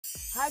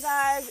Hi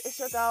guys, it's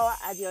your girl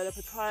Adeola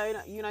Patronne.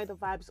 You know the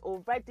vibes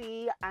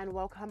already, and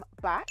welcome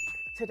back.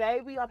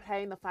 Today we are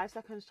playing the 5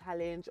 seconds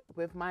challenge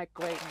with my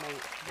great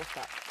mate. What's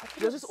up?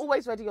 You're just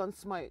always ready on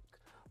smoke.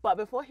 But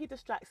before he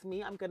distracts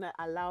me, I'm gonna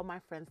allow my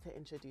friends to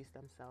introduce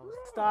themselves.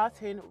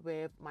 Starting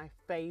with my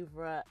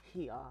favourite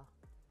here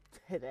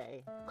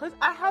today. Because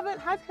I haven't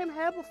had him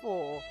here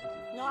before.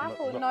 No, I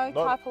thought no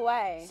type of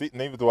way. See,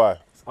 neither do I.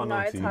 No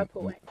type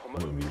of way.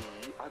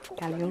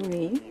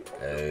 Gallery.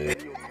 Hey.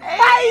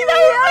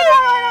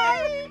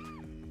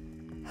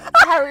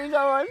 Harry, go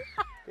on.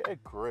 Get a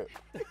grip.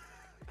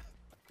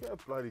 Get a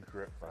bloody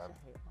grip, man.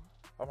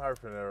 I'm Harry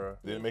Pinero.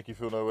 Did it make you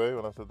feel no way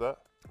when I said that?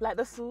 Like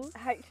the sauce?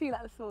 I actually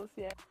like the sauce,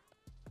 yeah.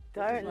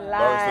 Don't No,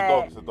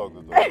 lie. it's the dog.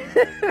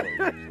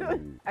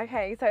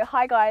 Okay, so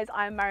hi guys,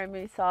 I'm Mariam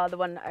Musa, the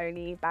one and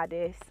only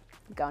baddest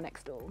girl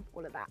next door,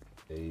 all of that.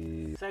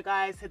 Hey. So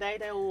guys, today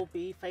they will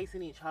be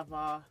facing each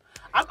other.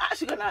 I'm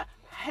actually gonna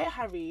hit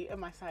Harry in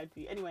my side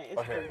view. Anyway, it's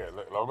Okay, good.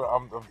 look,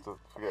 I'm just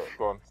forget.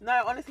 Go on.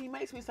 No, honestly, he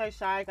makes me so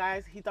shy,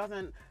 guys. He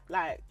doesn't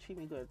like treat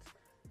me good.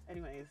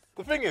 Anyways,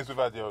 The thing is with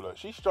Adeola,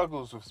 she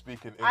struggles with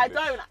speaking English. I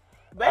don't.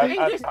 But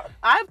English,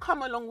 I've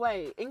come a long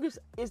way. English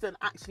isn't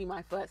actually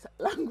my first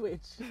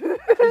language.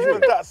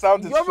 Even that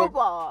sounded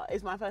Yoruba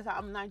is my first.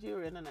 I'm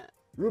Nigerian, isn't it?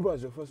 Yoruba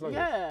is your first language?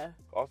 Yeah.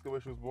 Ask her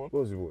where she was born. Where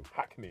was you born?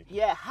 Hackney.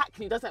 Yeah,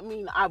 Hackney doesn't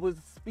mean I was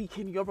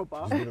speaking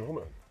Yoruba. You born in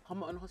Homerton?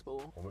 Homerton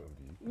Hospital.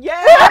 Homerton,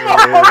 Yeah.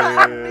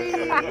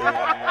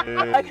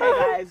 Okay,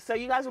 guys. So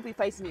you guys will be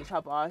facing each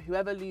other.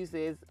 Whoever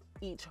loses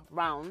each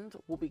round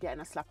will be getting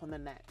a slap on the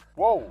neck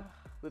Whoa,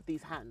 with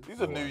these hands.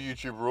 these are new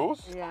YouTube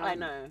rules. Yeah. I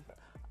know.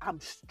 I'm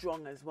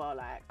strong as well.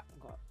 Like, I've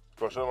got.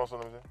 Go on, show them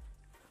something.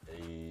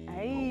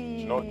 Hey.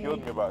 Do you know what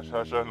killed me about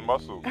her showing the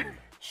muscle?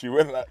 She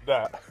went like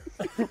that.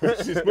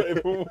 She's not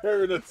even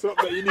wearing a top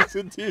that you need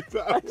to do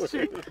that. That's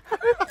true.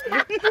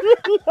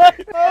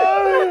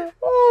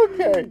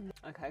 Okay.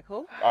 Okay,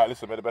 cool. Alright,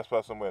 listen, may the best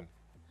person win.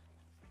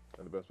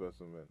 May the best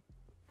person win.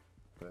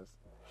 Best.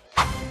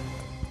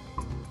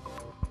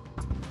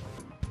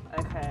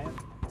 Okay.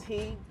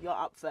 T, you're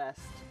up first.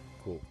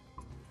 Cool.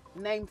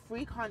 Name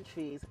 3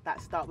 countries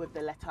that start with the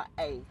letter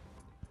A.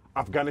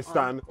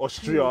 Afghanistan,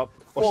 Australia,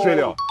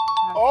 Australia.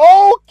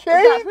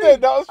 Okay, then,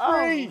 that was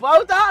free. Oh,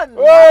 well done.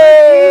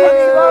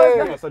 Hey!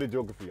 I studied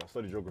geography.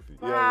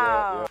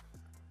 Yeah.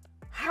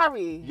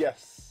 Harry,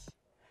 Yes.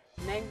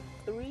 name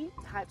 3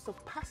 types of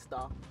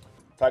pasta.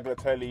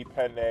 Tagliatelle,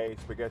 penne,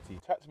 spaghetti.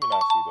 Chat to me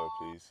nicely though,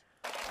 please.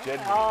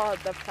 Genuinely. Oh,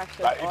 the pressure's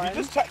Like, if on. you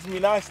just chat to me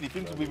nicely,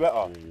 things will be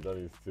better. That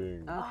is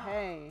thing.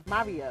 Okay.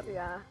 Mariam,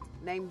 Yeah.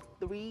 name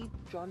 3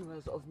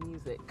 genres of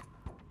music.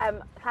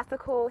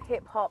 Classical,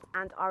 hip hop,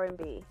 and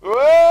R&B. Hey!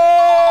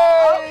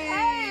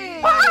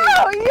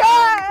 Oh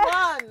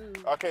yeah! 1.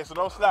 Okay, so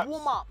no slaps.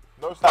 Warm up.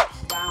 No slaps.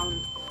 Round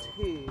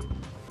 2.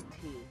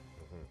 T.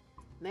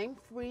 Name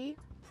 3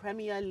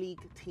 Premier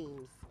League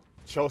teams.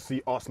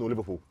 Chelsea, Arsenal,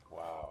 Liverpool.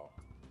 Wow.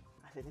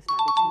 I think this might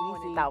be You too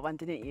wanted easy. that one,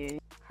 didn't you?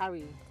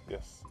 Harry,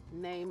 Yes.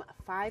 name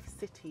 5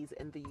 cities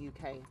in the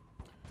UK.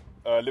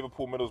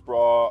 Liverpool,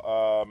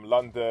 Middlesbrough,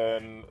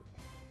 London.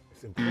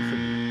 It's impossible.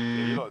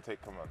 Yeah, you lot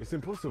take, come on. It's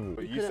impossible.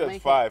 But you couldn't said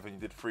make 5 and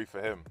you did 3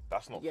 for him.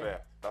 That's not Yeah.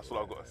 fair. That's all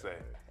I've got to say.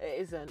 It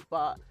isn't,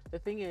 but the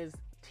thing is,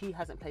 T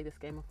hasn't played this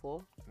game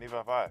before. Neither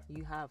have I.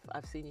 You have.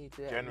 I've seen you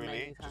do it Generally,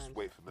 many times. just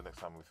wait for the next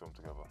time we film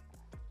together.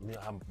 Me,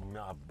 I have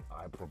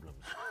eye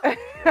problems.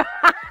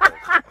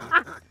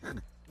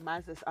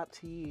 Maz, it's up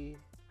to you.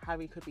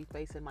 Harry could be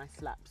facing my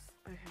slaps.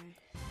 Okay.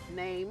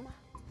 Name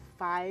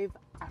 5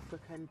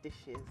 African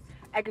dishes.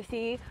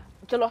 Egusi,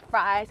 jollof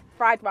fries,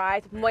 fried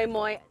rice, moi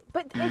moi.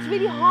 But it's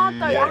really hard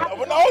though. Yeah, I have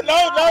to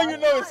now you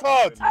know it's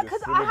hard.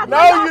 Because I have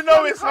Now my you know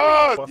last it's one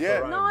hard. Busta Yeah.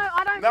 Rhymes. No,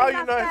 I don't Now think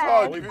you that's know it's fair.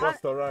 hard. We You-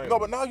 Busta Rhymes. No,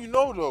 but now you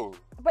know though.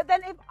 But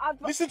then if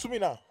I've... Listen to me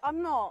now.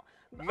 I'm not.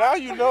 Now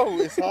you know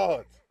it's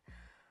hard.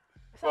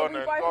 So Go on we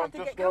then, both go on, have to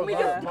just get... go Can on, we go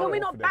just... on. Can we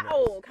not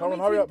battle? Come on,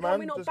 hurry up, Can man.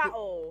 we not Just get-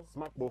 battle?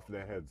 Smack both of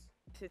their heads.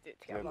 Just do it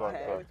Yeah, together. go on,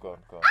 Okay. go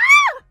on.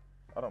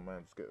 I don't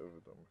mind. Just get over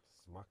them.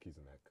 Smack his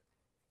neck.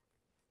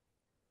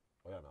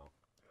 Oh yeah, now.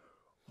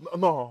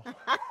 No.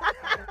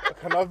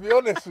 Can I be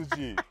honest with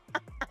you?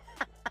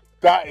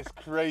 That is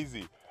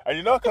crazy. And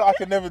you know I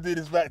can never do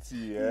this back to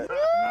you, yeah?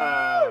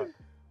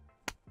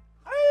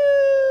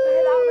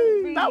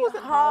 That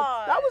wasn't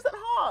hard. That wasn't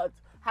hard.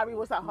 Harry,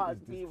 was that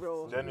hard? Be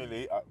real.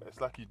 Genuinely, it's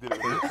like you did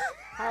it with this.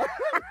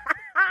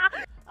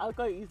 I'll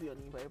go easy on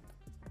you, babe.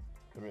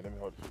 Let me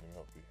hold it. Let me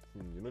help you.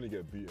 You only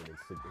get beaten in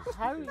sick.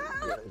 Harry, In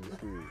the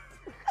school.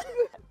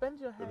 bend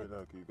your Let me head.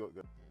 know. You got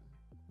go.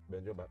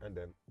 Bend your back and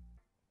then.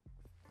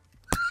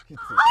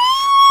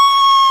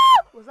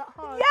 Was that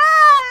hard? Yeah!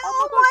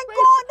 Oh my my gosh,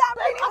 god, that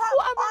babe, really I hurt.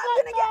 thought I was I'm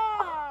gonna get...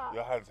 that.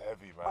 Your hand's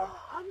heavy, man.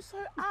 I'm so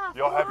ass.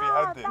 You're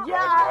heavy-handed. Yeah, You're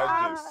I'm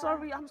heavy-handed.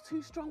 sorry. I'm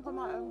too strong for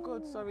my own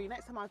good. Sorry.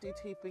 Next time I'll do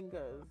 2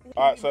 fingers.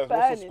 Alright, so what's the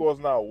Burning. scores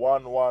now?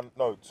 1-1.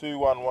 No,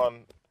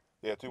 2-1-1.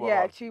 Yeah, 2-1-1.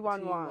 Yeah,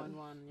 2-1-1.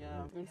 2-1-1,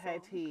 yeah. Okay,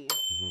 T.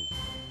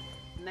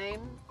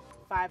 Name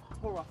 5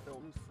 horror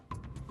films.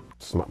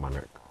 Smack my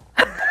neck.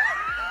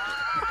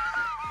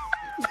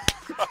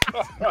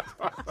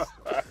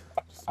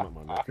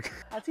 smack my neck.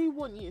 I do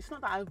want you. It's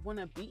not that I want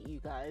to beat you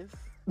guys.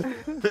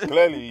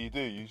 Clearly you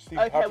do. You seem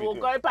Okay, happy. we'll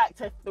dude. go back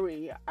to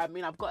 3. I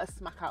mean, I've got a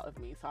smack out of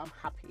me, so I'm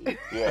happy.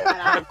 Yeah.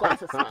 And I've got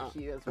to smack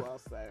you as well,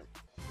 so.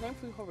 Name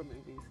 3 horror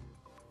movies.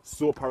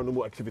 Saw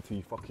Paranormal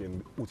Activity,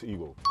 fucking Alter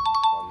Ego.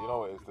 You know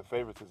what? It's the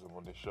favoritism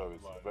on this show.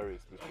 It's very.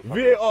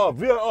 VAR, I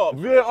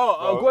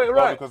got it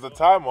right. Because the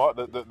timer,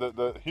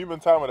 the human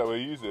timer that we're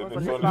using, Was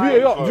it's it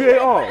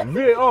on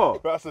VAR.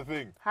 That's the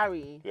thing.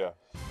 Harry, Yeah.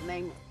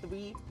 name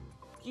 3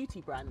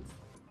 beauty brands.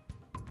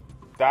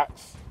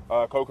 Dax,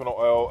 coconut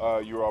oil,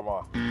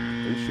 Urama.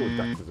 Are you sure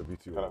Dax is a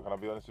beauty oil? Can I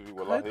be honest with you?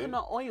 Wallahi?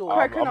 Coconut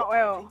oil. Coconut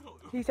oil.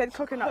 He said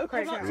coconut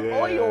Coconut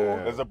oil. oil.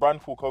 There's a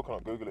brand called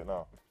coconut. Google it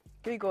now.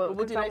 Google.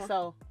 What do they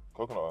sell?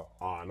 Coconut oil.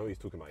 Ah, I know what he's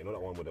talking about. You know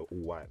that one with the all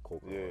white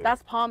coconut? Yeah.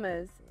 That's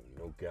Palmer's.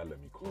 No gallon,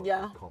 you can't.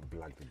 Yeah. You can't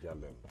blag the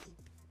gallon.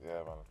 Yeah,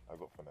 man. I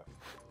got finesse.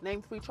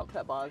 Name 3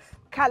 chocolate bars.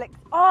 Calix.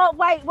 Oh,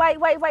 wait. No, no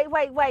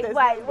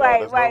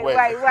way.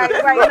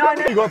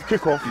 no. You got to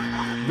kick off.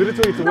 Did it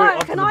tell you to No,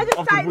 wait can after I just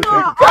say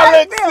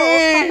Galaxy!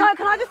 no? No,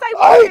 can I just say I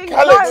one hate thing?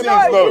 Galaxies,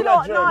 No, though. do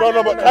not.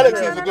 No, but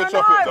Galaxy is a good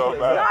chocolate, though, man.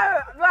 No,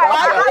 Why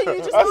right. are you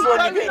just That's keep what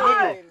going you get,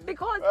 on?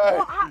 Because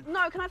Hey.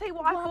 no, can I tell you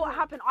what I thought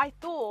happened? I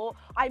thought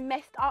I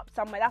messed up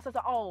somewhere. That's what I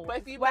was like, oh, But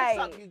if you wait.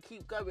 mess up, you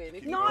keep going.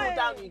 If you No. fall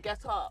down, you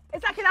get up.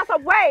 Exactly, that's a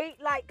wait.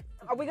 Like,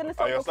 are we gonna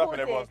stop You're slapping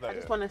recording? everyone's I neck.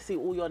 just want to see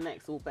all your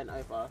necks all bent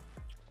over.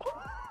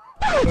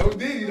 No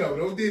diddy though,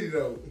 no diddy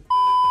though.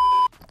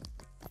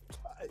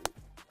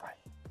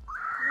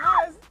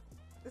 Yes.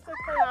 It's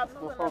okay, I'm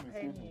not going to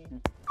pain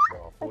you. No,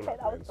 I feel Okay, like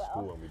that we're was in better.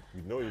 school and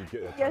we know you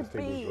get the Yes, times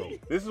tables B. wrong.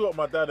 This is what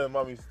my dad and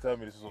mum used to tell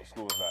me. This is what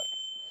school is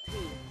like.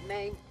 T,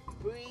 name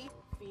 3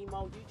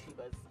 female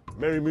YouTubers.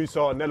 Mariam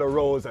Musa, Nella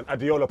Rose, and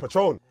Adeola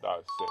Patronne. That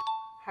was sick.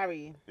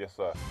 Harry, Yes,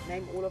 sir.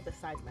 name all of the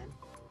sidemen.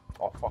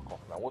 Oh, fuck off,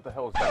 man. What the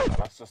hell is that, man?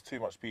 That's just too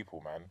much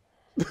people, man.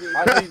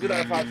 How do you do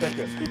that in 5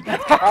 seconds?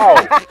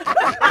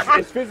 How?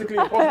 It's physically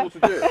impossible to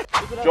do.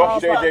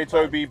 Josh, JJ,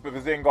 Toby,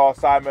 Bazinga,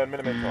 Simon,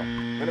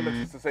 Miniminter.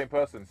 Miniminter's the same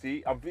person.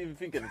 See, I'm even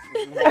thinking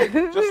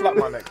it's just like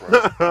my neck,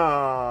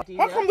 bro. Do you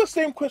How know? come the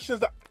same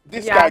questions that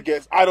this Yeah. guy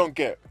gets, I don't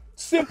get?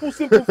 Simple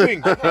thing.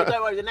 Okay,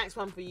 don't worry, the next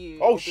one for you.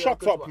 Oh, will be a shut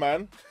good up, one.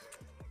 man.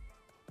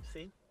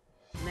 See?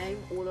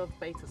 Name all of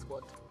Beta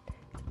Squad.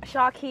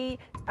 Sharky,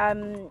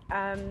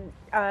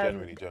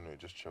 Genuinely,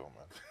 just chill,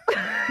 man.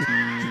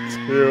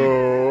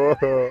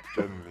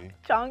 Genuinely,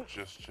 Chunk.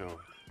 just chill.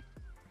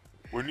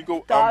 When you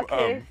go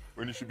Darkest.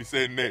 when you should be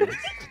saying names,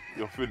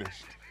 you're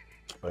finished.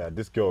 Oh, yeah,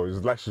 this girl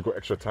is like she's got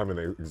extra time in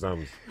her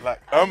exams. Like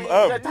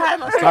The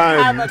timer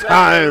says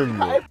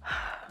Time.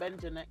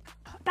 Bend your neck.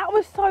 That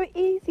was so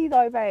easy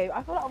though, babe.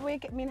 I feel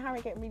like me and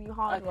Harry get really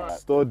hard. Okay. work.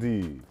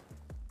 Study.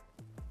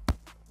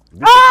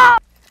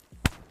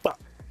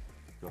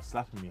 You're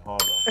slapping me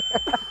harder.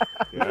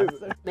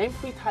 Name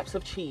 3 types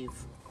of cheese.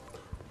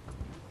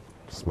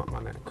 Smack my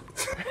neck.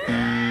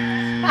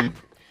 I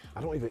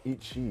don't even eat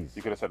cheese.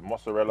 You could have said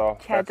mozzarella,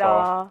 feta.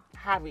 Cheddar.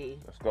 Harry,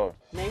 Let's go.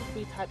 name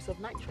 3 types of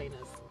night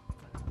trainers.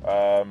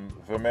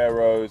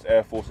 Vomeros,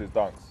 Air Forces,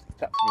 Dunks.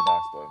 Chat to me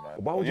nice though, man.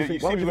 Why would you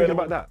think? see Why would me you wear think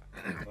them- about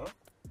that?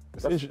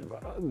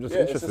 I'm just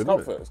Yeah, interested. it's Isn't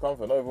comfort. it? It's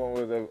comfort. Not everyone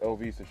wears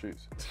LVs to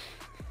shoots.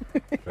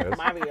 Fairs.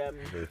 Mariam,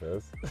 Very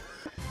fairs.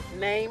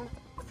 name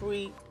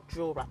 3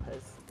 drill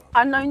rappers.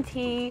 Unknown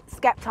T,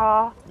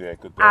 Skepta, Yeah,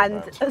 good. and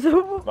Man.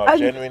 No,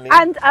 genuinely.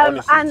 and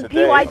honestly,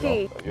 today,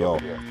 PYG. Your Yo.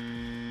 video.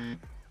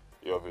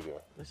 Your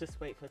video. Let's just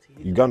wait for T.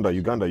 Uganda.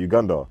 Yeah,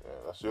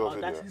 that's your Oh,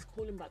 video. that's his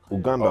calling back home.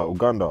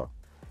 Uganda.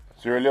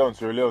 Sierra Leone.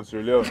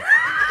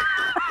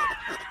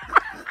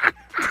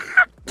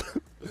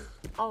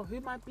 Oh, who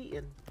am I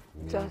beating?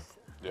 Just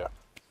Yeah.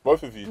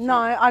 Both of you. no,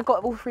 I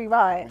got all 3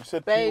 right. You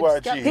said Babe,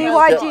 PYG.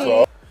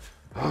 PYG.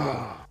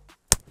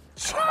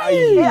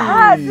 It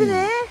hurts, isn't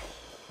it?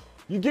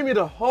 You give me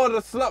the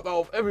hardest slap out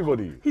of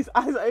everybody. His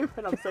eyes are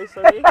open, I'm so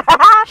sorry.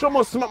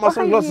 Someone smack my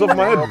sunglasses off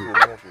my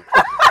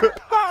head.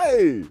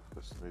 Hey!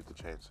 Let's move the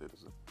chain so it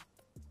doesn't.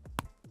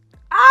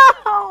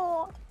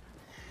 Ow!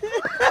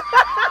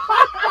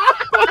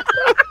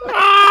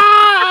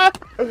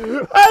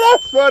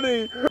 That's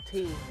funny.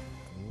 T.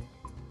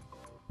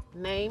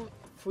 Name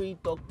 3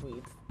 dog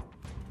breeds.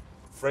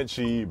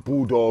 Frenchie,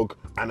 Bulldog,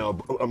 and a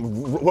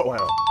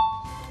Rottweiler.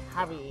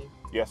 Harry,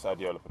 Yes,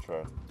 Adeola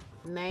Patronne.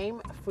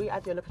 name 3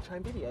 Adeola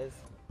Patronne videos.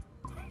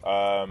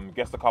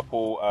 Guess the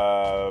couple,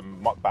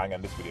 mukbang,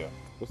 and this video.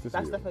 What's this?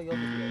 That's video? definitely your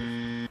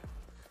videos.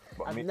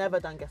 But I've me- never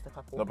done Guess the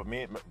Couple. No, but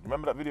me.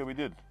 Remember that video we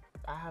did?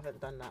 I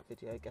haven't done that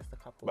video, Guess the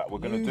Couple. But we're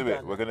gonna You've do it.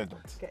 done We're gonna.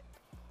 Get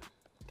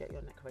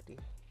your neck ready.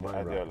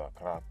 Adeola,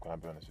 can I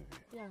be honest with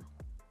you? Yeah,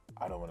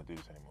 I don't want to do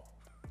this anymore.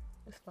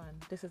 it's fine.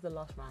 This is the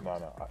last round. No,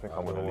 I think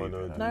I'm gonna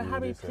leave. No,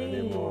 Harry, please.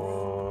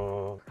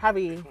 Anymore.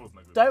 Harry,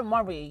 don't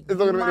worry. It's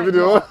not You gonna make the might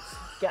video. not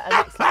Get a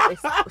next slap.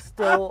 It's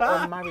still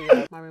on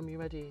Mariam. Mariam, you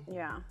ready?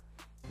 Yeah.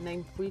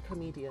 Name 3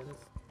 comedians.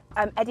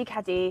 Eddie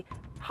Caddy,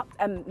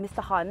 Mr.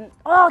 Hunt,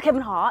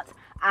 Kevin Hart,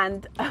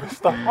 and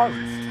Mr.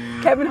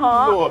 Hunt. Kevin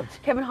Hart. Lord.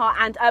 Kevin Hart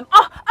and oh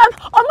my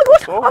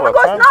gosh, oh my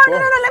gosh, no,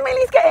 let me at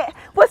least get it.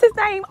 What's his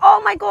name?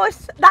 Oh my gosh,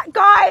 that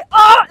guy.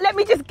 Oh, let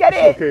me just get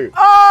it. Okay.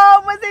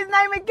 Oh, what's his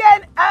name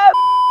again?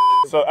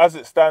 So as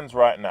it stands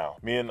right now,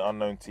 me and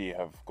Unknown T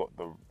have got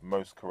the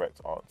most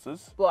correct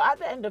answers. Well, at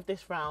the end of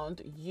this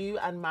round, you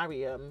and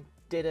Mariam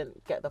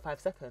didn't get the 5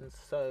 seconds,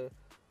 so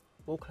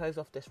we'll close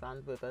off this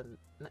round with a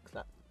next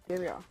lap. Here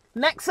we are.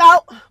 Next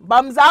out,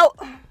 bums out.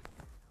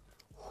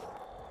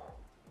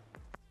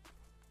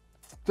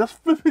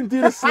 Just flipping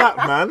do the slap,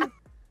 man.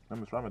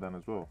 And it's Ramadan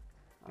as well.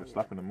 You're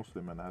slapping a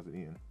Muslim man that hasn't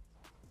eaten.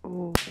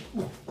 Ooh.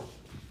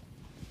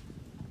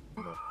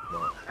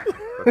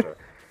 Okay.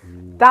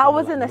 That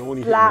wasn't a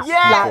slap.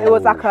 Yeah. It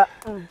was like a.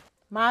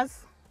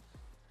 Maz.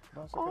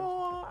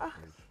 Oh.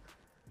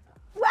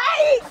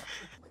 Wait!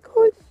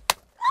 Oh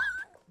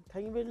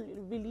Can you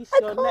release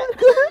my your God. neck?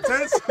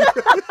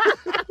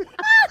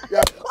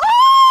 Yeah.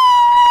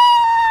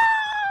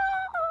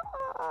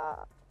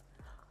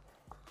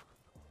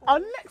 Our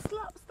next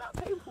slap's that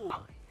painful.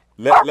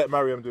 Let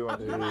Mariam do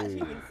one.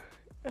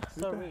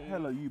 What the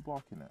hell are you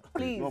barking at?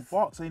 Please. Your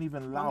barks ain't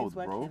even loud,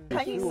 bro.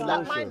 Can you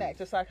slap my neck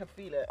just so I can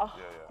feel it? Oh,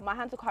 my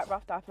hands are quite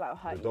rough. I feel like it'll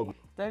hurt you.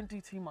 Don't do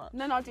too much.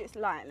 No, I'll do it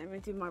light. Let me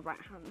do my right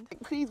hand.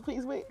 Please,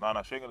 wait.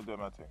 No, she ain't gonna do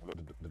my thing. Look.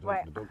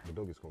 The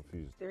dog is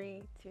confused.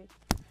 3, 2.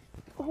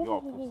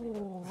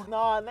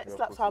 No, next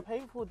slaps are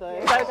painful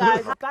though. So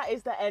guys, that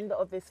is the end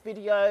of this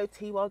video.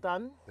 T, well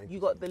done. You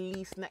got the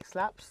least neck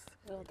slaps.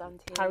 Well done,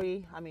 T.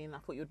 Harry, I mean, I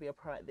thought you'd be a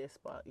pro at this,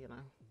 but you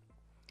know,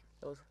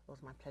 it was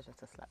my pleasure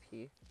to slap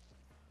you.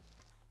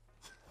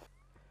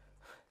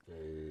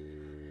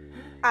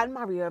 And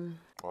Mariam.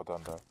 Well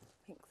done, though.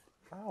 Thanks.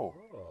 Ow.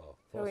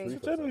 Sorry.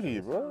 Generally,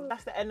 bro.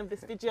 That's the end of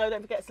this video.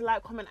 Don't forget to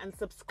like, comment and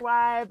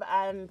subscribe,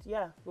 and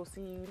yeah, we'll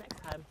see you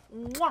next time.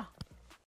 Mwah!